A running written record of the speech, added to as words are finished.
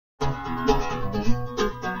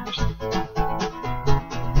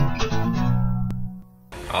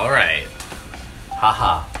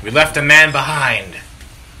Haha. We left a man behind.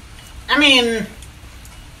 I mean,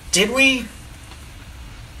 did we?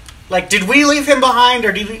 Like, did we leave him behind,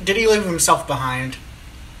 or did he leave himself behind?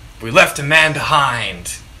 We left a man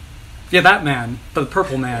behind. Yeah, that man. The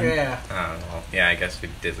purple man. Yeah. Oh, well, yeah, I guess we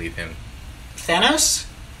did leave him. Thanos?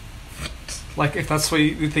 Like, if that's what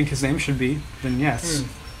you think his name should be, then yes.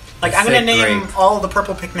 Like, I'm gonna name all the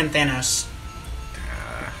purple Pikmin Thanos.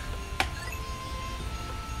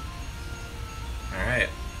 Alright.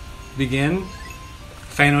 Begin.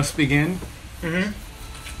 Thanos begin. Mm-hmm.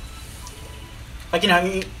 Like, you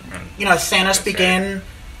know, Thanos begin. Right.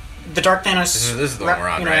 The Dark Thanos. This is the one we're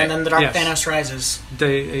on, right? And then the Dark Thanos rises.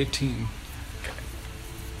 Day 18. Okay.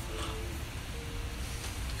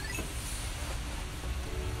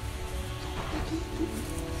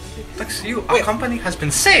 Looks you, our company has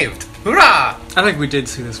been saved! Hurrah! I think we did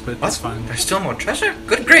see this, but that's fine. There's still more treasure?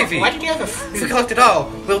 Good gravy! Why did you have If we collect it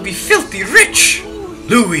all, we'll be filthy rich!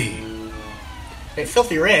 Louis! Hey,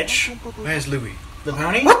 filthy rich? Where's Louis? The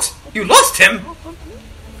pony? What? You lost him?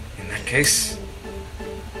 In that case,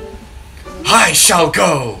 I shall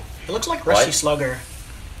go! It looks like Rusty Slugger.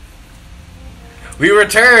 We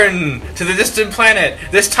return to the distant planet,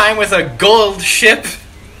 this time with a gold ship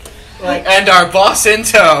and our boss in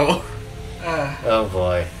tow. Oh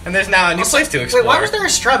boy. And there's now a new place to explore. Wait, why was there a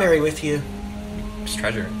strawberry with you? It's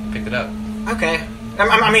treasure. Picked it up. Okay.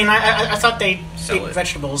 I mean, I thought they ate it.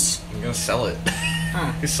 vegetables. I'm gonna sell it.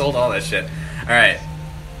 We sold all that shit. Alright.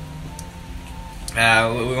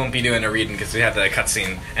 We won't be doing a reading because we have the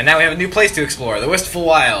cutscene. And now we have a new place to explore, the Wistful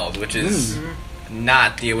Wild, which is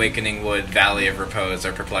not the Awakening Wood, Valley of Repose,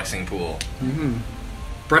 or Perplexing Pool.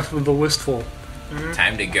 Breath of the Wistful.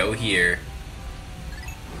 Time to go here.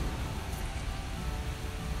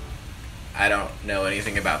 I don't know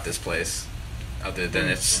anything about this place, other than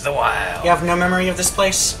it's the wild. You have no memory of this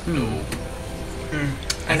place? No.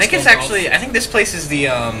 I think it's actually, I think this place is the,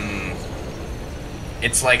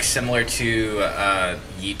 it's like similar to,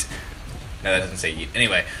 Yeet. No, that doesn't say Yeet.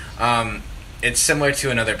 Anyway, it's similar to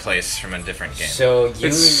another place from a different game. So you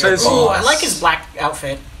Oh, I like his black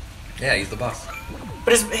outfit. Yeah, he's the boss.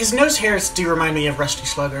 But his nose hairs do remind me of Rusty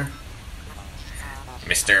Slugger.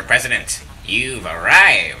 Mr. President, you've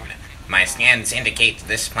arrived. My scans indicate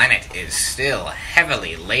this planet is still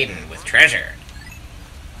heavily laden with treasure.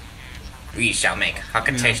 We shall make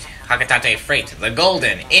Hakatate Freight the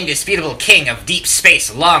golden, indisputable king of deep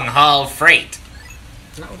space long-haul freight.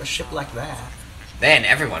 Not with a ship like that. Then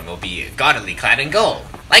everyone will be gaudily clad in gold,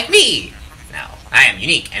 like me! Now, I am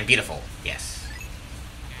unique and beautiful, yes.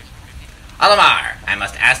 Alamar, I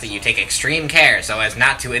must ask that you take extreme care so as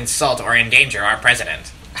not to insult or endanger our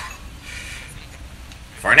president.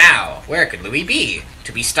 For now, where could Louis be?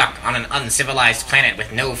 To be stuck on an uncivilized planet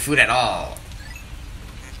with no food at all.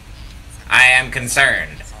 I am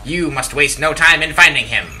concerned. You must waste no time in finding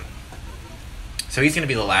him. So he's gonna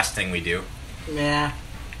be the last thing we do. Yeah.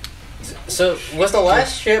 So was the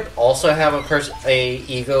last ship also have a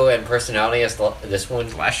ego and personality as this one?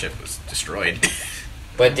 The last ship was destroyed.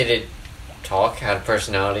 But did it talk, had a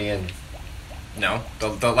personality, and... No.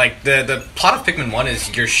 The plot of Pikmin 1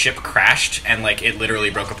 is your ship crashed and like it literally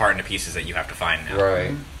broke apart into pieces that you have to find now.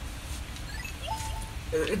 Right.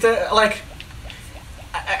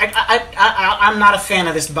 I'm not a fan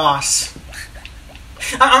of this boss.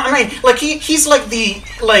 I mean, like he's like the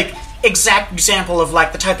exact example of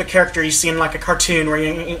like the type of character you see in like a cartoon where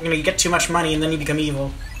you get too much money and then you become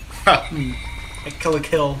evil. Like Kill a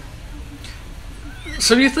Kill.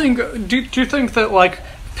 So do you think that like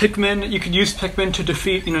Pikmin, you could use Pikmin to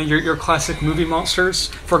defeat, your classic movie monsters?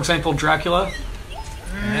 For example, Dracula?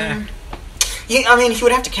 Yeah, I mean, he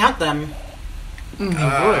would have to count them.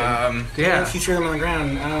 Yeah. If you threw them on the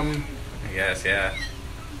ground. I guess, yeah.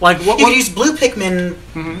 Like, what? You could use blue Pikmin,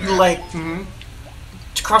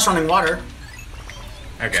 to cross running water.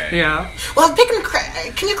 Okay. Yeah. Well,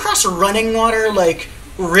 Pikmin, can you cross running water? Like,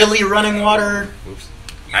 really running water? Oops.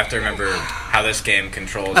 I have to remember how this game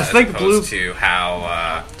controls I as think opposed to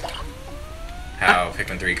how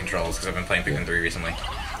Pikmin 3 controls, because I've been playing Pikmin 3 recently.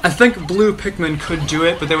 I think blue Pikmin could do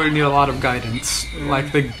it, but they would need a lot of guidance.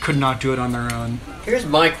 Like, they could not do it on their own. Here's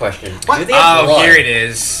my question. What? Do they have blood? Here it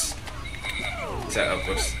is. So,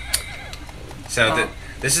 whoops. So,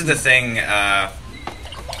 this is the thing,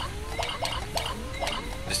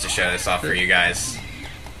 just to show this off for you guys.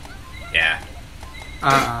 Yeah.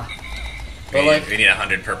 We need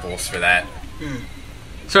 100 purples for that.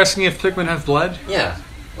 So asking if Pikmin have blood? Yeah.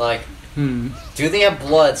 Like, do they have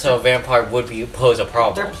blood so a vampire would pose a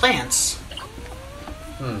problem? They're plants.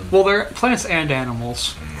 Well, they're plants and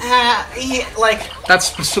animals. Yeah, like... That's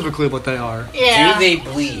specifically what they are. Yeah. Do they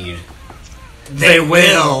bleed? They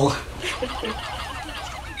will.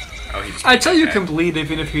 Oh, he just I tell you, you okay. can bleed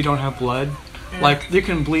even if you don't have blood. Like, you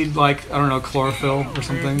can bleed, like, I don't know, chlorophyll or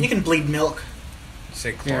something. You can bleed milk.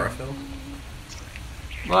 Say chlorophyll.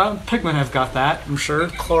 Well, Pikmin have got that, I'm sure.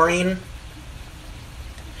 Chlorine.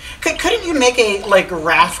 Couldn't you make a, like,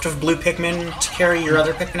 raft of blue Pikmin to carry your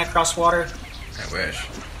other Pikmin across water? I wish.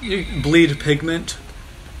 You bleed pigment.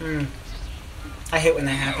 I hate when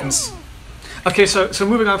that happens. Okay, so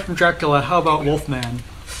moving on from Dracula, how about Wolfman?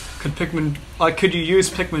 Could you use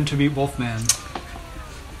Pikmin to beat Wolfman?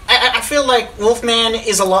 I feel like Wolfman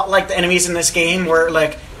is a lot like the enemies in this game, where,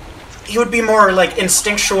 like, he would be more, like,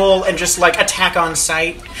 instinctual and just, like, attack on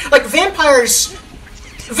sight. Like, vampires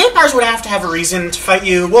would have to have a reason to fight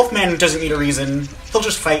you. Wolfman doesn't need a reason. He'll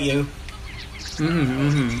just fight you.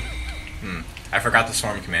 I forgot the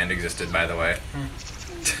Swarm command existed, by the way.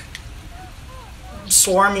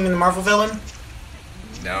 Swarm, you mean the Marvel villain?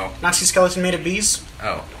 No. Nazi skeleton made of bees?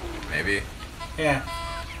 Oh, maybe. Yeah.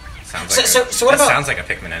 Sounds like So what about... sounds like a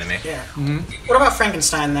Pikmin enemy. Yeah. What about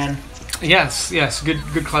Frankenstein, then? Yes,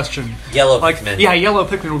 good question. Yellow Like, Pikmin. yeah, yellow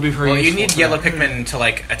Pikmin would be very Well, you useful need for yellow that. Pikmin to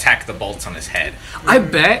like attack the bolts on his head. I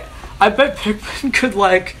bet Pikmin could,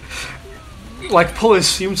 like pull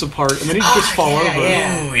his fumes apart and then he'd just fall yeah, over.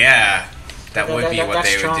 yeah. Oh yeah, that would be what that's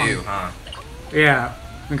they strong. would do, huh? Yeah.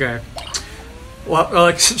 Okay. Well,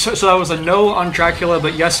 like, so that was a no on Dracula,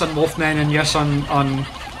 but yes on Wolfman and yes on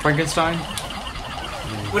Frankenstein.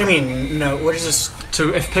 What do you mean? No, what is this?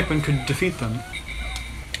 So if Pikmin could defeat them.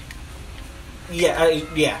 Yeah,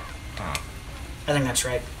 yeah. Huh. I think that's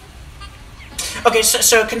right. Okay,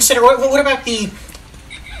 so consider, what about the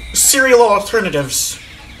serial alternatives?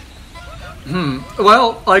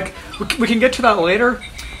 Well, like we can get to that later.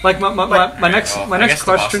 Like my next Well, my I next guess the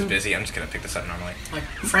boss question. is busy. I'm just gonna pick this up normally. Like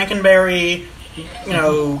Frankenberry, you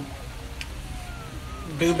know,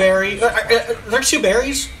 Blueberry. Are there two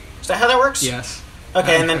berries? Is that how that works? Yes.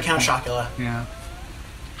 Okay, and then Count Chocula. Yeah.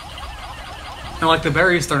 And like the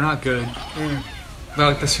berries, they're not good. But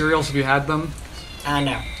like the cereals, if you had them,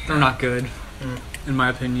 No. they're not good, in my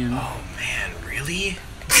opinion. Oh man, really?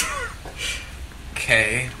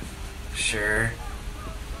 Okay, sure.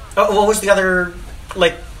 Oh, what was the other,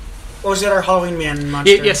 like, what was the other Halloween Man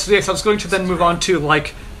monster? Yes. I was going to then move on to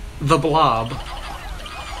like the Blob.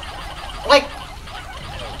 Like,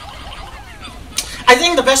 I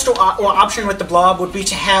think the best option with the Blob would be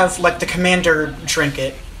to have, like, the Commander drink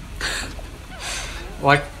it.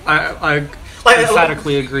 Like I Like,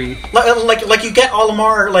 emphatically agree. Like you get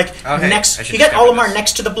Olimar, like, Okay, I next, should you get discover Olimar this.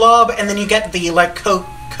 next to the Blob, and then you get the, like,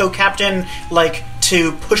 co-captain, like,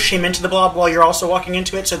 to push him into the Blob while you're also walking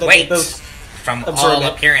into it, so that they Wait. both... From absorb all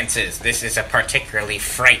it. appearances, this is a particularly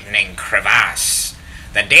frightening crevasse.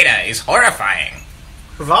 The data is horrifying.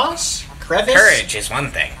 Crevasse? Crevice? Courage is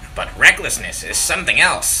one thing, but recklessness is something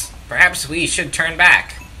else. Perhaps we should turn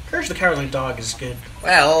back. Courage the Cowardly Dog is good.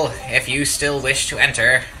 Well, if you still wish to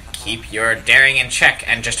enter, keep your daring in check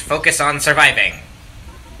and just focus on surviving.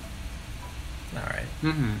 Alright.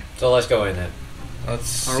 So let's go in then.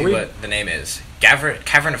 Let's Are see we? what the name is.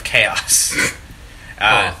 Cavern of Chaos.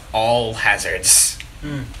 All hazards.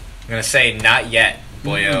 I'm gonna say not yet,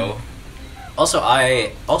 boyo. Also,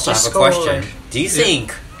 I also have a Discord. question. Do you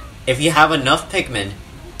think if you have enough Pikmin,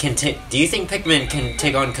 do you think Pikmin can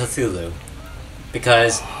take on Cthulhu?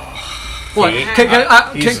 Because What? He's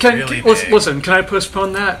really big. Listen, can I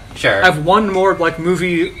postpone that? Sure. I have one more like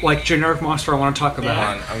movie like generic monster I want to talk about.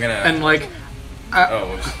 Hold on, I'm gonna. And like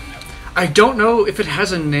whoops. I don't know if it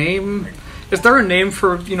has a name. Is there a name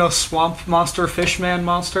for, swamp monster, fishman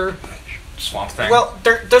monster? Swamp thing. Well,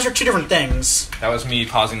 those are two different things. That was me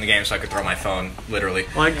pausing the game so I could throw my phone, literally.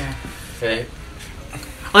 Like okay.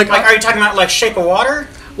 like Like, are you talking about, like, Shape of Water?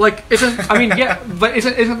 like isn't I mean yeah, but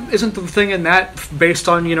isn't the thing in that based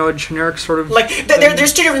on, a generic sort of Like,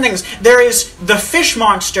 there's two different things. There is the fish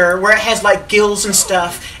monster, where it has, like, gills and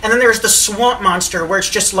stuff, and then there's the swamp monster, where it's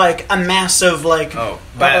just, like, a mass of, like,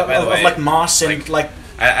 by the way, like, moss and, like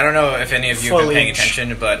I don't know if any of you have been paying foliage.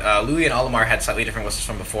 attention, but Louis and Olimar had slightly different whistles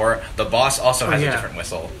from before. The boss also has yeah. a different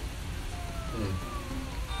whistle.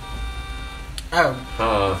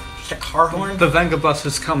 just a car horn? the Vengabus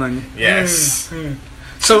is coming. Yes.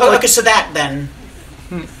 So Oh, like, okay, so that, then.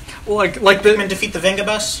 like Pikmin the defeat the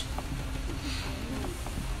Vengabus?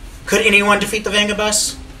 Could anyone defeat the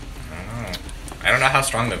Vengabus? I don't know how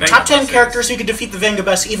strong the Vengabus Top 10 is. characters who could defeat the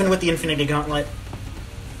Vengabus, even with the Infinity Gauntlet.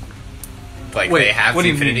 Like, Wait, they have what the do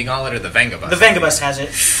you Infinity mean? Gauntlet or the Vengabus? The Vengabus has it.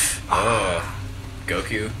 Oh.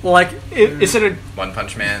 Goku. like is it a One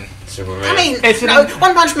Punch Man. Superman. I mean, It's an-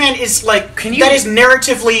 One Punch Man is, like, Can you- that is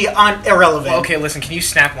narratively irrelevant. Well, okay, listen, can you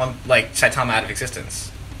snap one, like, Saitama out of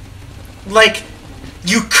existence? like,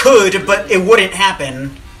 you could, but it wouldn't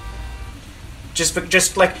happen. Just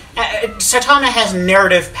like Satana has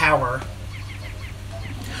narrative power.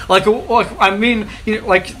 Like I mean, you know,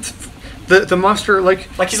 like the monster, like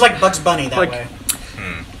he's like Bugs Bunny that like, way.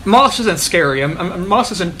 Moss isn't scary.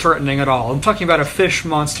 Moss isn't threatening at all. I'm talking about a fish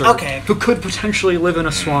monster who could potentially live in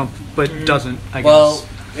a swamp, but doesn't. I guess. Well,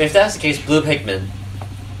 if that's the case, blue Pikmin.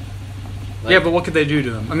 Yeah, but what could they do to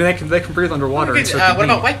them? I mean, they can breathe underwater. What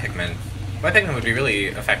about white Pikmin? White Pikmin would be really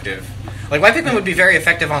effective. Like, white Pikmin would be very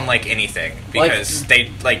effective on, like, anything. Because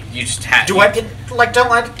you just have... Do white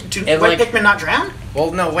Pikmin not drown?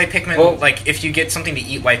 Well, no, white Pikmin, like, if you get something to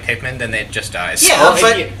eat white Pikmin, then it just dies. Yeah,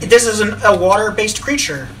 but this is a water-based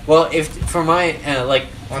creature. Well, if, for my, Well,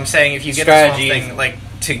 I'm saying if you get something, like,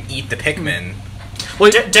 to eat the Pikmin... Well,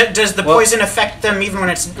 does the poison affect them even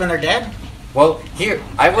when they're dead? Well, here,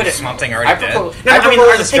 I would... Is something already dead? I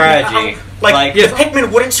propose a strategy. The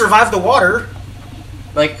Pikmin wouldn't survive the water.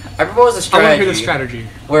 Like, I propose a strategy. I want to hear the strategy.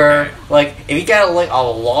 Where, like, if you got, like, a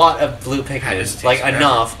lot of blue Pikmin, like,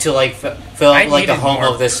 enough to, like, fill up, like, the home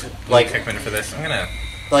of this, like... Pikmin for this. I'm gonna...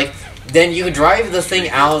 Like, then you can drive the thing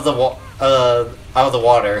out of the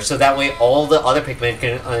water, so that way all the other Pikmin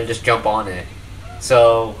can just jump on it.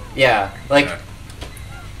 So, yeah, like...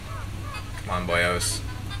 Come on, boyos.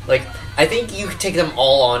 Like, I think you could take them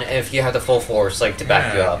all on if you have the full force, like, to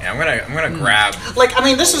back you up. Yeah, I'm gonna grab. Like, I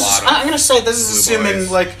mean, this is. I'm gonna say this is assuming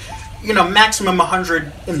boys. maximum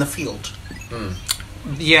 100 in the field.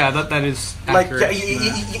 Yeah, that is accurate. Like,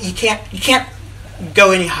 you can't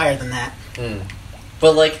go any higher than that.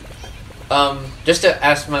 But like, just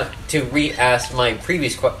to re-ask my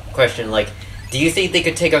previous question, like, do you think they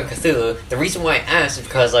could take on Cthulhu? The reason why I asked is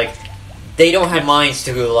because like, they don't have minds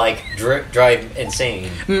to like drive insane.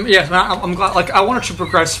 Yes, I'm glad. Like, I wanted to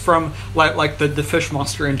progress from like the fish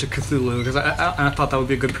monster into Cthulhu because I thought that would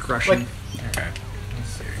be a good progression. Okay, let's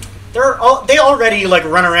see. They already like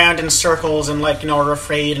run around in circles and like are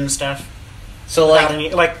afraid and stuff. So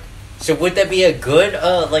like, so would that be a good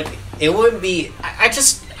like? It wouldn't be. I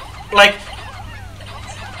just like.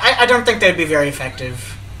 I don't think they'd be very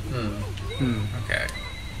effective. Okay.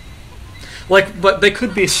 Like, but they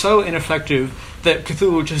could be so ineffective that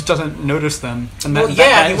Cthulhu just doesn't notice them, and that is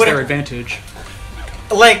their advantage.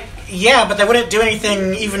 Like, yeah, but they wouldn't do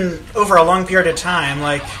anything even over a long period of time.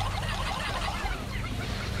 Like,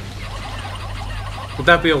 would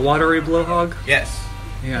that be a watery blowhog? Yes.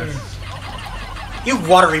 Yes. You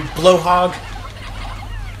watery blowhog!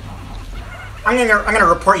 I'm gonna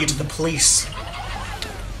report you to the police.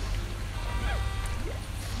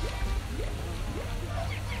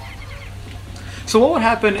 So what would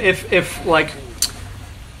happen if the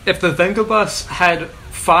Vengabus had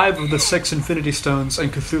 5 of the 6 Infinity Stones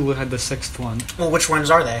and Cthulhu had the 6th one? Well, which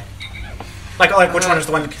ones are they? Like which one is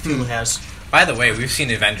the one that Cthulhu has? By the way, we've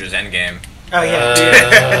seen Avengers Endgame. Oh yeah.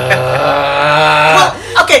 Well,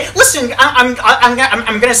 okay. Listen,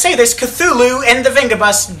 I'm gonna say this: Cthulhu and the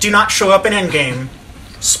Vengabus do not show up in Endgame.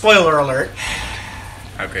 Spoiler alert.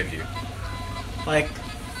 How could you? Like,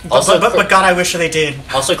 Also, but God, I wish they did.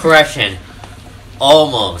 Also, correction.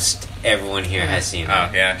 Almost everyone here has seen it.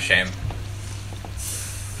 Oh yeah, shame.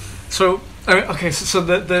 So okay, so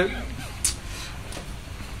the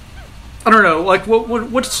I don't know, like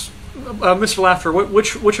what's Mr. Laughter?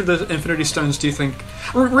 Which of the Infinity Stones do you think?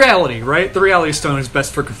 Reality, right? The Reality Stone is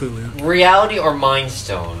best for Cthulhu. Reality or Mind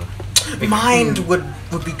Stone? Mind would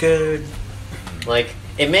be good. Like,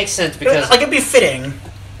 it makes sense because like it'd be fitting.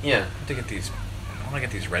 Yeah. I want to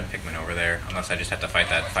get these red Pikmin over there, unless I just have to fight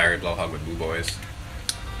that fiery blowhog with blue boys.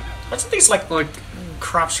 What's these like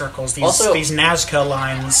crop circles? These Also, these Nazca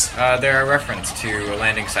lines. They're a reference to a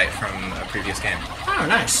landing site from a previous game. Oh,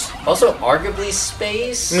 nice. Also, arguably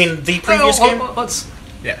space. I mean, the previous game. Let's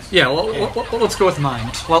Yes. Yeah, let's go with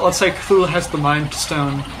Mind. Well, let's say Cthulhu has the Mind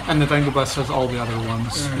Stone, and the Vengabus has all the other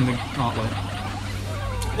ones in the gauntlet.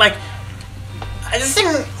 Like, the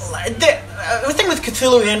thing with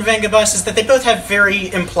Cthulhu and Vengabus is that they both have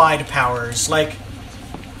very implied powers. Like,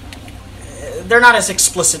 they're not as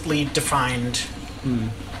explicitly defined.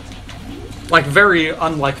 Like, very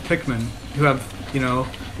unlike Pikmin, who have,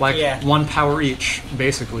 one power each,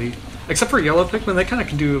 basically. Except for yellow Pikmin, they kind of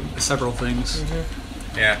can do several things.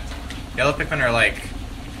 Yeah. Yellow Pikmin are like,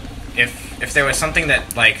 if there was something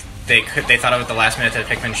that like they thought of at the last minute that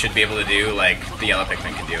Pikmin should be able to do, like the yellow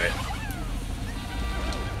Pikmin could do it.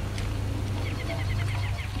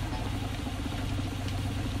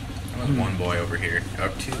 There's one boy over here.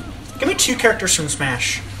 Oh, 2. Give me 2 characters from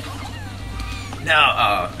Smash. No.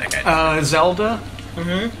 Oh, that guy. Zelda.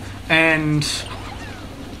 And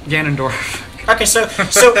Ganondorf. Okay, so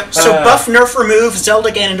buff, nerf, remove,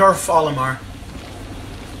 Zelda, Ganondorf, Olimar.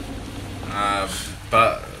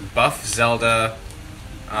 Buff Zelda,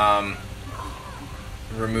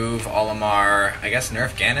 remove Olimar. I guess nerf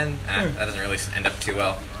Ganon. That doesn't really end up too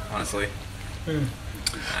well, honestly.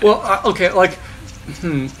 Well, okay, like,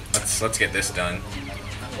 Let's get this done.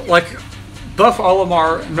 like, buff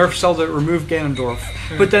Olimar, nerf Zelda, remove Ganondorf.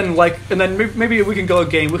 But then, like, and then maybe we can go a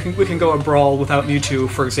game. We can go a brawl without Mewtwo,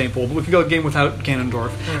 for example. We can go a game without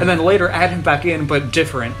Ganondorf, and then later add him back in, but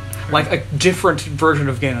different, like a different version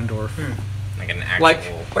of Ganondorf. Like an actual. Like-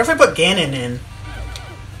 What if I put Ganon in?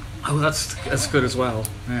 Oh, that's good as well.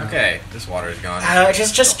 Yeah. Okay, this water is gone.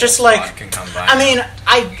 Just like, Can come by I mean,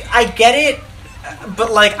 I get it,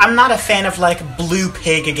 but like, I'm not a fan of like blue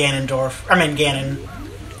pig Ganondorf. I mean Ganon.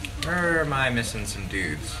 Where am I missing some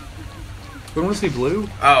dudes? We want to see blue.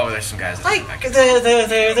 Oh, there's some guys. Like back. the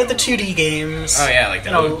 2D games. Oh yeah, like the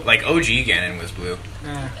You know- like OG Ganon was blue.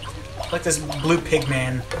 Like this blue pig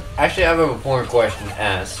man. Actually, I have a more question to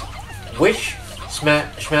ask. Which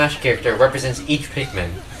Smash character represents each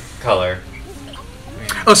Pikmin color?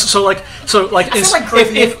 Oh, so like I feel like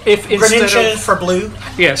if instead Greninja of for blue.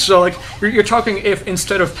 yeah, so like you're talking if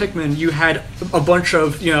instead of Pikmin you had a bunch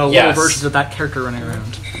of little Yes. versions of that character running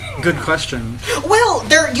around. Good question. Well,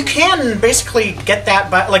 you can basically get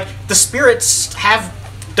that by like the spirits have.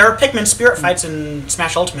 There are Pikmin spirit fights in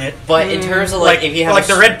Smash Ultimate. But in terms of like, if you have like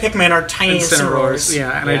the red Pikmin are tiny Incineroars,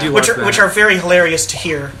 Yeah, and I Yeah. do which like are which that. are very hilarious to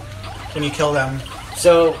hear when you kill them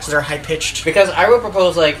so because they're high pitched. because I would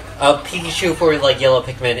propose like a Pikachu for like yellow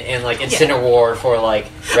Pikmin and like Incineroar for like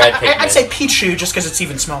red Pikmin. I'd say Pichu just because it's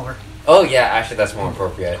even smaller. Oh yeah, actually that's more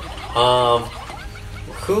appropriate.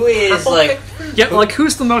 Who is Purple like Pikmin? Yeah, like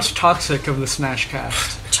who's the most toxic of the Smash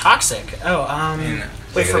cast? Toxic. Oh,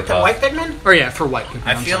 wait for Take it off. white Pikmin. Or yeah, for white Pikmin.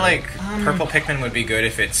 I I'm feel sorry. like purple Pikmin would be good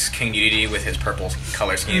if it's King Dedede with his purple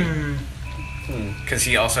color scheme. Because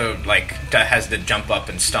he also like has the jump up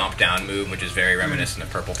and stomp down move, which is very reminiscent of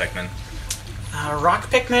purple Pikmin. Rock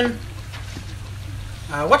Pikmin.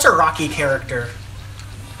 What's a rocky character?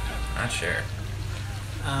 Not sure.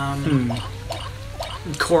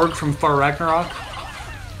 Korg from Far Ragnarok.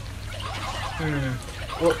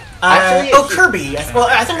 Actually, if you- Kirby. I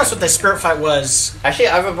think that's what the spirit fight was. actually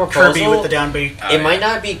I have a proposal. Kirby with the down B. Oh, It yeah. might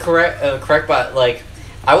not be correct, but like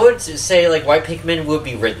I would say like white Pikmin would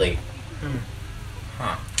be Ridley.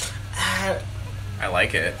 I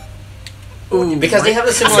like it. Ooh, Because they have a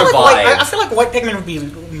I similar feel, like vibe. I feel like white Pikmin would be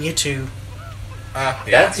Mewtwo. Yeah.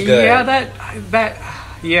 That's good. yeah, that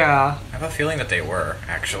yeah. I have a feeling that they were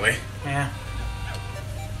actually. Yeah.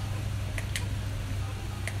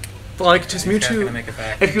 Like does These guys Mewtwo? gonna make it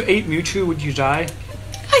back. If you ate Mewtwo, would you die?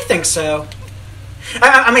 I think so.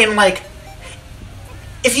 I mean, like,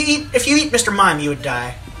 if you eat Mr. Mime, you would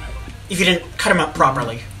die. If you didn't cut him up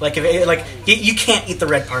properly, like you can't eat the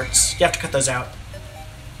red parts. You have to cut those out.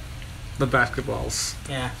 The basketballs.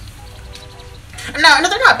 Yeah. No,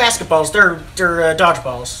 they're not basketballs. They're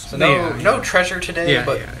dodgeballs. So no, Yeah, no treasure today, Yeah,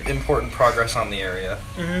 but yeah. important progress on the area.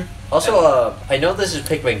 Also, I know this is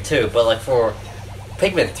Pikmin 2, but like for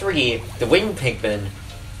Pikmin 3, the winged Pikmin,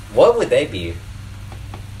 what would they be?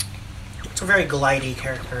 It's a very glidey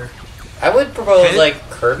character. I would propose Pit? like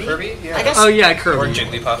Kirby. Kirby? Yeah. I guess. Oh yeah, Or Kirby.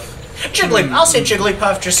 Jigglypuff. Jigglypuff. I'll say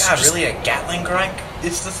Jigglypuff. Just God, really? A Gatling gun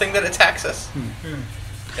is the thing that attacks us?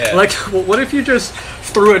 Yeah. Like, what if you just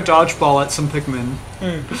threw a dodgeball at some Pikmin?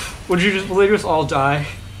 Would they just all die?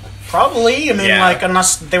 Probably. I mean, Yeah. like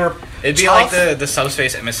unless they were. It'd be tough. like the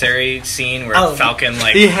subspace emissary scene where Oh. Falcon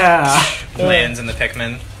like Yeah. lands in the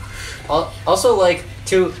Pikmin. Also, like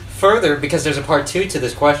to further, because there's a part 2 to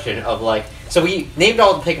this question of like, so we named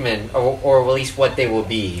all the Pikmin, or at least what they will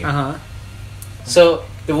be. Uh huh. So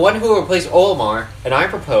the one who will replace Olimar, and I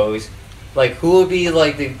propose, like, who will be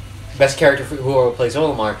like the best character who will replace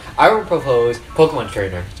Olimar? I would propose Pokemon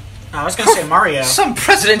trainer. I was gonna say Mario. Some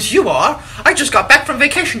president you are! I just got back from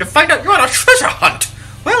vacation to find out you're on a treasure hunt!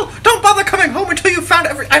 Well, don't bother coming home until you've found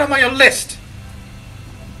every item on your list!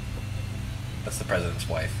 That's the president's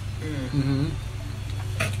wife.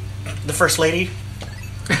 The first lady.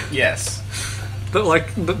 Yes.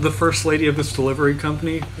 The first lady of this delivery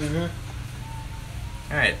company.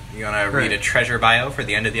 Alright, you wanna read a treasure bio for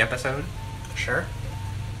the end of the episode? Sure.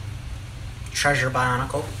 Treasure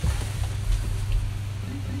Bionicle.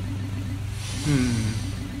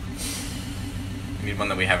 We need one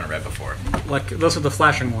that we haven't read before. Like those are the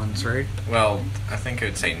flashing ones, right? Well, I think it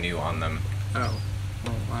would say new on them. Oh,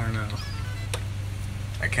 well, I don't know.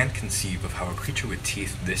 I can't conceive of how a creature with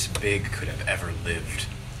teeth this big could have ever lived.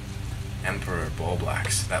 Emperor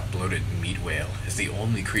Bulblax, that bloated meat whale, is the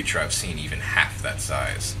only creature I've seen even half that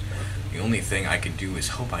size. The only thing I can do is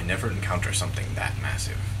hope I never encounter something that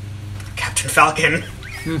massive. Captain Falcon.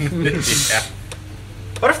 Yeah.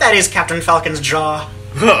 What if that is Captain Falcon's jaw?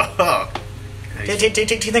 Do you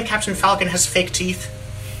think Captain Falcon has fake teeth?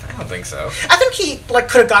 I don't think so. I think he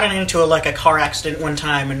could have gotten into a car accident one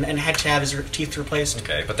time and had to have his teeth replaced.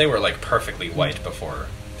 Okay, but they were perfectly white before.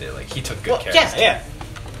 He took good care. of Yeah.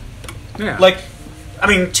 Yeah.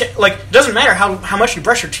 It doesn't matter how much you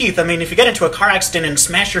brush your teeth. I mean, if you get into a car accident and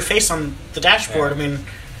smash your face on the dashboard, Yeah.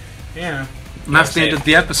 Yeah. And that's the end of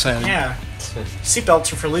the episode. Yeah.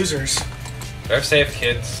 Seatbelts are for losers. Drive safe,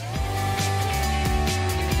 kids.